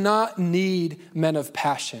world does not need men of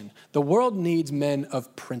passion. The world needs men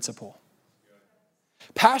of principle.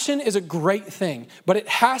 Passion is a great thing, but it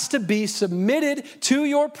has to be submitted to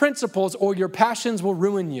your principles or your passions will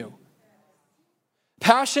ruin you.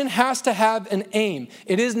 Passion has to have an aim.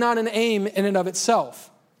 It is not an aim in and of itself.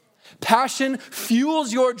 Passion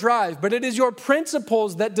fuels your drive, but it is your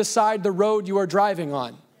principles that decide the road you are driving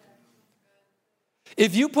on.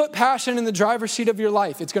 If you put passion in the driver's seat of your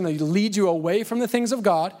life, it's going to lead you away from the things of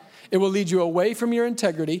God. It will lead you away from your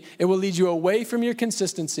integrity. It will lead you away from your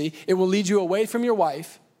consistency. It will lead you away from your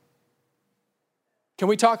wife. Can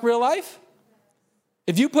we talk real life?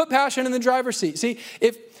 If you put passion in the driver's seat, see,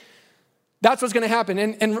 if that's what's going to happen.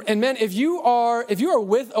 And men, if you are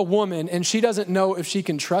with a woman and she doesn't know if she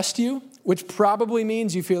can trust you, which probably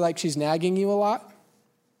means you feel like she's nagging you a lot,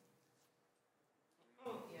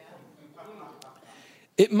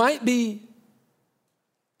 it might be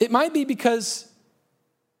because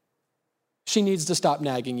she needs to stop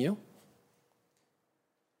nagging you.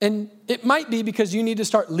 And it might be because you need to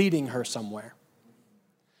start leading her somewhere.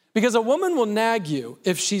 Because a woman will nag you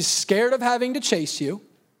if she's scared of having to chase you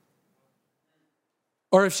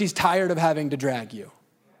or if she's tired of having to drag you.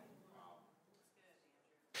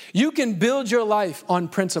 You can build your life on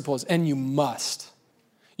principles, and you must.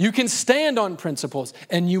 You can stand on principles,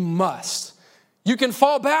 and you must. You can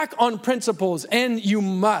fall back on principles, and you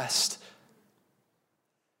must.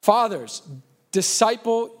 Fathers,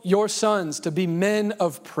 disciple your sons to be men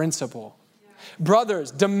of principle.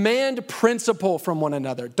 Brothers, demand principle from one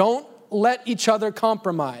another. Don't let each other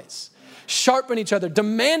compromise. Sharpen each other.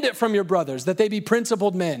 Demand it from your brothers that they be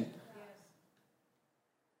principled men.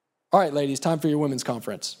 All right, ladies, time for your women's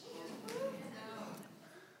conference.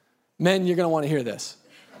 Men, you're going to want to hear this.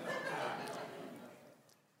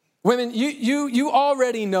 Women, you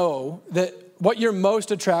already know that what you're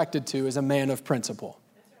most attracted to is a man of principle.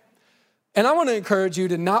 And I want to encourage you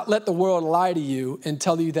to not let the world lie to you and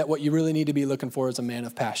tell you that what you really need to be looking for is a man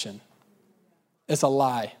of passion. It's a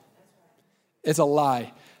lie. It's a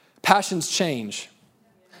lie. Passions change.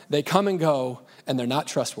 They come and go, and they're not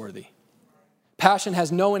trustworthy. Passion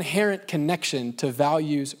has no inherent connection to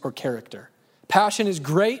values or character. Passion is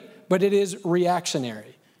great, but it is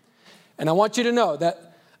reactionary. And I want you to know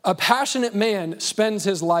that a passionate man spends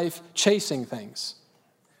his life chasing things,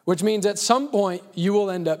 which means at some point you will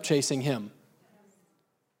end up chasing him.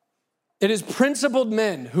 It is principled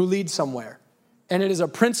men who lead somewhere, and it is a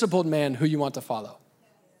principled man who you want to follow.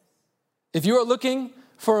 If you are looking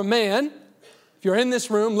for a man, if you're in this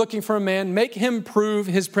room looking for a man, make him prove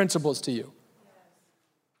his principles to you.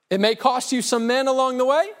 It may cost you some men along the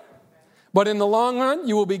way, but in the long run,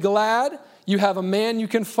 you will be glad you have a man you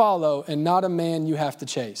can follow and not a man you have to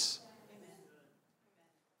chase.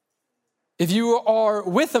 If you are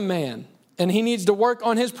with a man and he needs to work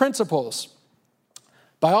on his principles,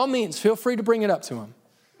 by all means, feel free to bring it up to him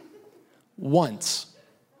once.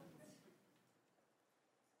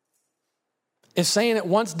 If saying it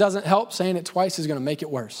once doesn't help, saying it twice is going to make it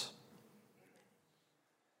worse.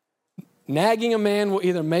 Nagging a man will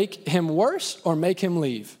either make him worse or make him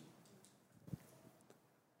leave.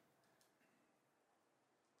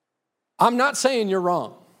 I'm not saying you're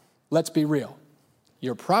wrong. Let's be real.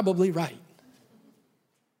 You're probably right.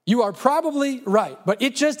 You are probably right, but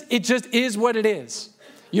it just is what it is.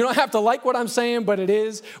 You don't have to like what I'm saying, but it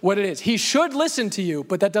is what it is. He should listen to you,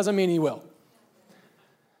 but that doesn't mean he will.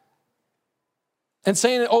 And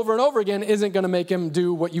saying it over and over again isn't going to make him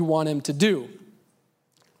do what you want him to do.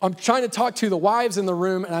 I'm trying to talk to the wives in the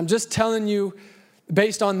room, and I'm just telling you,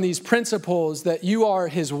 based on these principles, that you are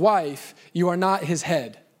his wife, you are not his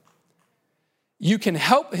head. You can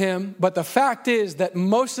help him, but the fact is that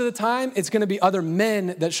most of the time, it's going to be other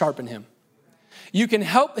men that sharpen him. You can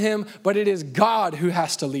help him, but it is God who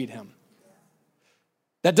has to lead him.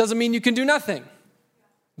 That doesn't mean you can do nothing.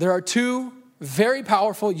 There are two very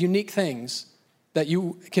powerful, unique things that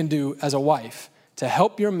you can do as a wife to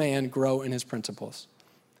help your man grow in his principles.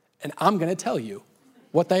 And I'm going to tell you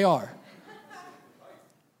what they are.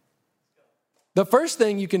 The first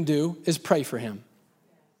thing you can do is pray for him.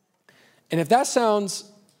 And if that sounds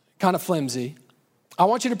kind of flimsy, I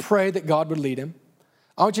want you to pray that God would lead him.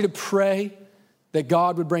 I want you to pray that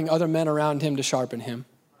God would bring other men around him to sharpen him.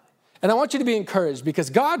 And I want you to be encouraged because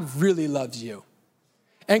God really loves you.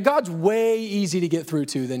 And God's way easy to get through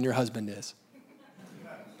to than your husband is.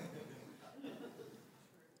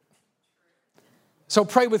 So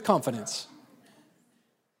pray with confidence.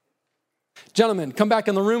 Gentlemen, come back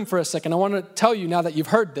in the room for a second. I want to tell you now that you've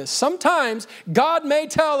heard this. Sometimes God may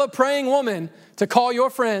tell a praying woman to call your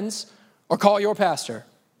friends or call your pastor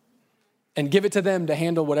and give it to them to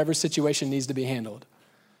handle whatever situation needs to be handled.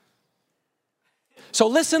 So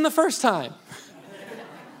listen the first time.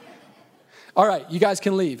 All right, you guys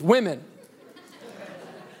can leave. Women,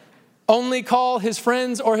 only call his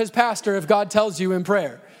friends or his pastor if God tells you in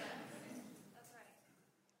prayer.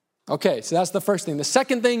 Okay, so that's the first thing. The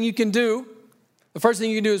second thing you can do, the first thing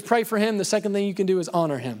you can do is pray for him. The second thing you can do is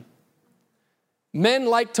honor him. Men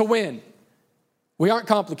like to win. We aren't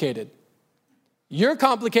complicated. You're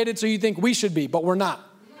complicated, so you think we should be, but we're not.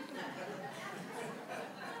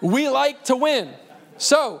 We like to win.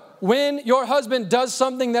 So when your husband does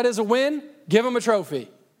something that is a win, give him a trophy.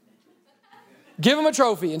 Give him a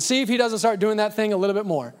trophy and see if he doesn't start doing that thing a little bit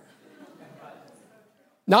more.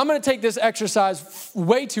 Now I'm going to take this exercise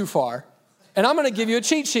way too far, and I'm going to give you a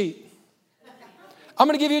cheat sheet. I'm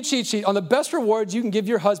going to give you a cheat sheet on the best rewards you can give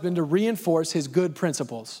your husband to reinforce his good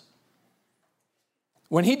principles.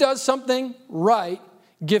 When he does something right,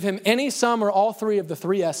 give him any, some, or all three of the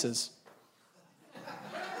 3 S's.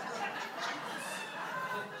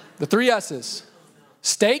 The 3 S's.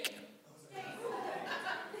 Steak,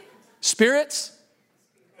 spirits,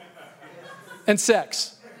 and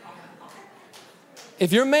sex.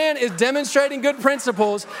 If your man is demonstrating good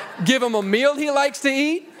principles, give him a meal he likes to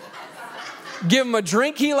eat, give him a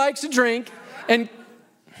drink he likes to drink, and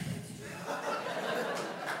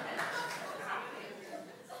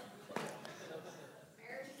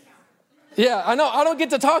yeah, I know, I don't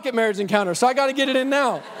get to talk at Marriage Encounter, so I got to get it in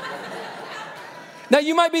now. Now,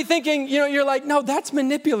 you might be thinking, you're like, no, that's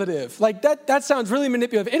manipulative. Like, that sounds really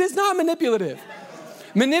manipulative. It is not manipulative.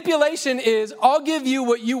 Manipulation is, I'll give you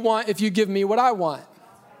what you want if you give me what I want.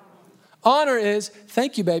 Honor is,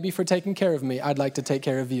 thank you, baby, for taking care of me. I'd like to take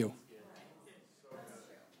care of you.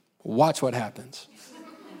 Watch what happens.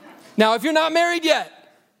 Now, if you're not married yet,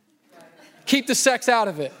 keep the sex out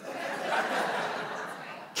of it.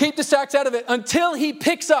 Keep the sex out of it until he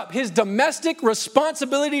picks up his domestic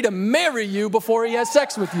responsibility to marry you before he has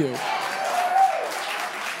sex with you.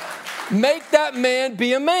 Make that man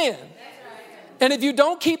be a man. And if you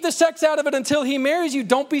don't keep the sex out of it until he marries you,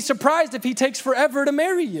 don't be surprised if he takes forever to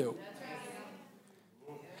marry you.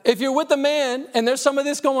 If you're with a man and there's some of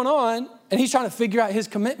this going on and he's trying to figure out his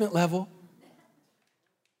commitment level,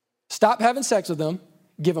 stop having sex with him,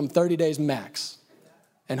 give him 30 days max,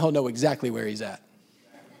 and he'll know exactly where he's at.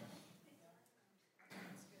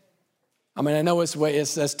 I mean, I know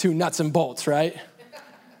that's 2 nuts and bolts, right?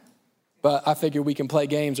 But I figure we can play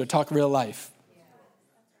games or talk real life.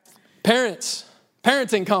 Parents,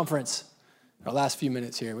 parenting conference. Our last few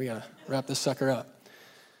minutes here, we got to wrap this sucker up.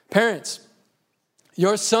 Parents,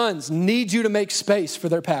 your sons need you to make space for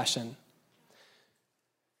their passion.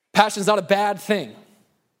 Passion's not a bad thing.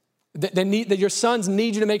 Your sons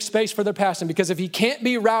need you to make space for their passion, because if he can't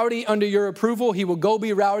be rowdy under your approval, he will go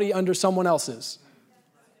be rowdy under someone else's.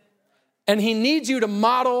 And he needs you to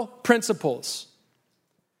model principles.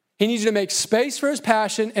 He needs you to make space for his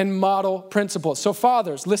passion and model principles. So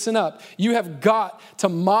fathers, listen up. You have got to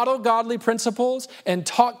model godly principles and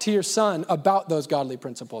talk to your son about those godly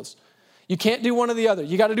principles. You can't do one or the other.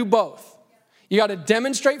 You got to do both. You got to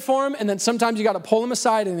demonstrate for him, and then sometimes you got to pull him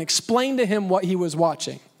aside and explain to him what he was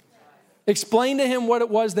watching. Explain to him what it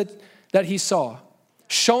was that he saw.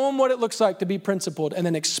 Show him what it looks like to be principled, and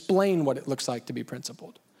then explain what it looks like to be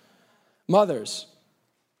principled. Mothers,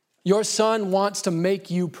 your son wants to make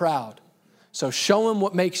you proud. So show him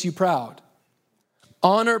what makes you proud.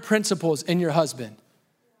 Honor principles in your husband.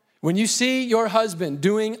 When you see your husband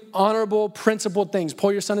doing honorable, principled things,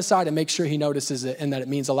 pull your son aside and make sure he notices it and that it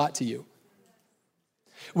means a lot to you.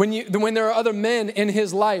 When there are other men in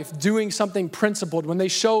his life doing something principled, when they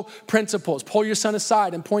show principles, pull your son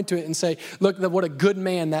aside and point to it and say, look, what a good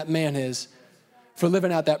man that man is for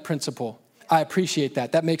living out that principle. I appreciate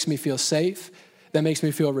that. That makes me feel safe. That makes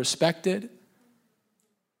me feel respected.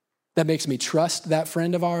 That makes me trust that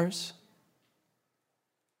friend of ours.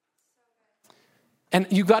 And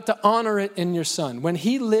you got to honor it in your son. When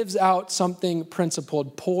he lives out something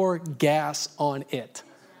principled, pour gas on it.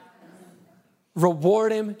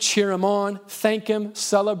 Reward him, cheer him on, thank him,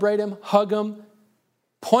 celebrate him, hug him,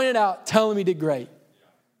 point it out, tell him he did great,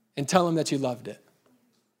 and tell him that you loved it.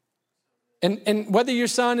 And whether your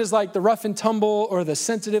son is like the rough and tumble or the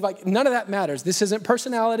sensitive, like none of that matters. This isn't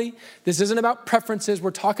personality. This isn't about preferences. We're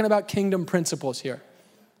talking about kingdom principles here.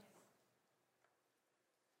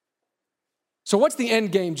 So what's the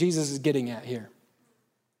end game Jesus is getting at here?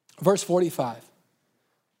 Verse 45.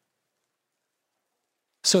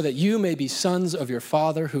 So that you may be sons of your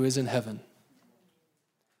Father who is in heaven.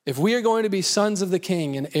 If we are going to be sons of the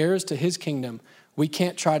King and heirs to his kingdom, we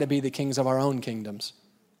can't try to be the kings of our own kingdoms.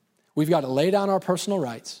 We've got to lay down our personal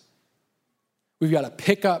rights. We've got to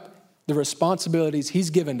pick up the responsibilities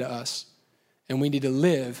he's given to us, and we need to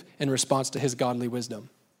live in response to his godly wisdom.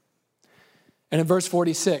 And in verse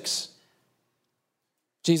 46,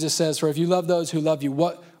 Jesus says, for if you love those who love you,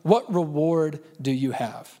 what reward do you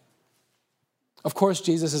have? Of course,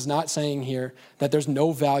 Jesus is not saying here that there's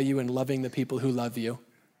no value in loving the people who love you.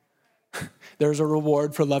 There's a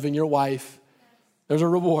reward for loving your wife. There's a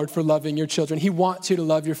reward for loving your children. He wants you to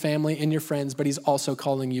love your family and your friends, but he's also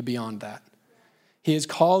calling you beyond that. He is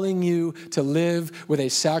calling you to live with a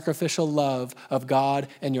sacrificial love of God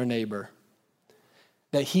and your neighbor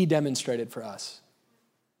that he demonstrated for us.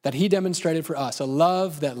 That he demonstrated for us, a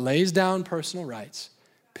love that lays down personal rights,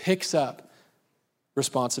 picks up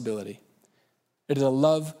responsibility. It is a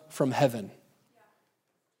love from heaven.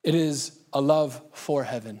 It is a love for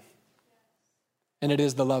heaven. And it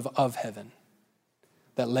is the love of heaven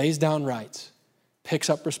that lays down rights, picks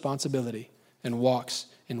up responsibility, and walks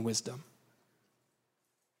in wisdom.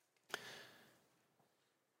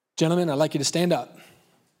 Gentlemen, I'd like you to stand up.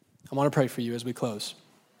 I want to pray for you as we close.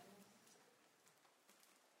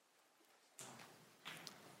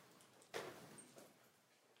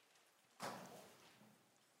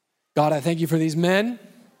 God, I thank you for these men.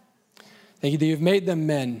 Thank you that you've made them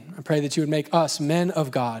men. I pray that you would make us men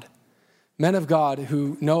of God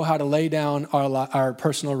who know how to lay down our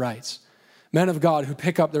personal rights, men of God who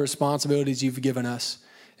pick up the responsibilities you've given us,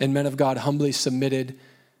 and men of God humbly submitted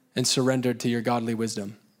and surrendered to your godly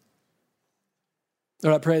wisdom.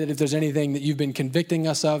 Lord, I pray that if there's anything that you've been convicting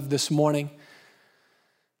us of this morning,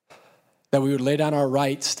 that we would lay down our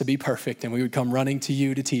rights to be perfect and we would come running to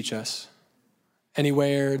you to teach us.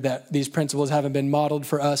 Anywhere that these principles haven't been modeled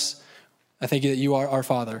for us, I thank you that you are our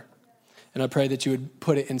Father. And I pray that you would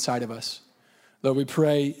put it inside of us. Lord, we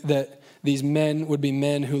pray that these men would be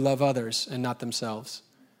men who love others and not themselves.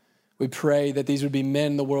 We pray that these would be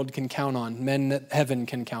men the world can count on, men that heaven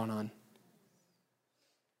can count on.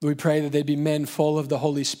 We pray that they'd be men full of the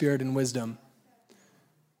Holy Spirit and wisdom.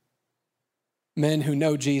 Men who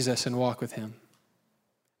know Jesus and walk with him.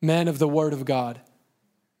 Men of the Word of God.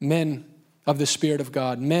 Men of the Spirit of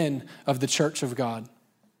God. Men of the church of God.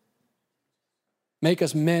 Make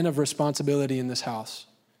us men of responsibility in this house.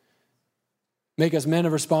 Make us men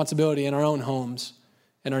of responsibility in our own homes,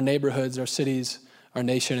 in our neighborhoods, our cities, our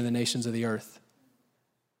nation, and the nations of the earth.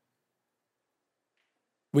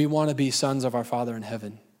 We want to be sons of our Father in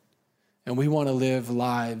heaven, and we want to live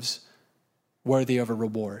lives worthy of a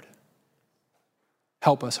reward.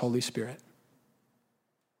 Help us, Holy Spirit.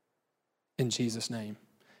 In Jesus' name,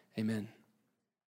 amen.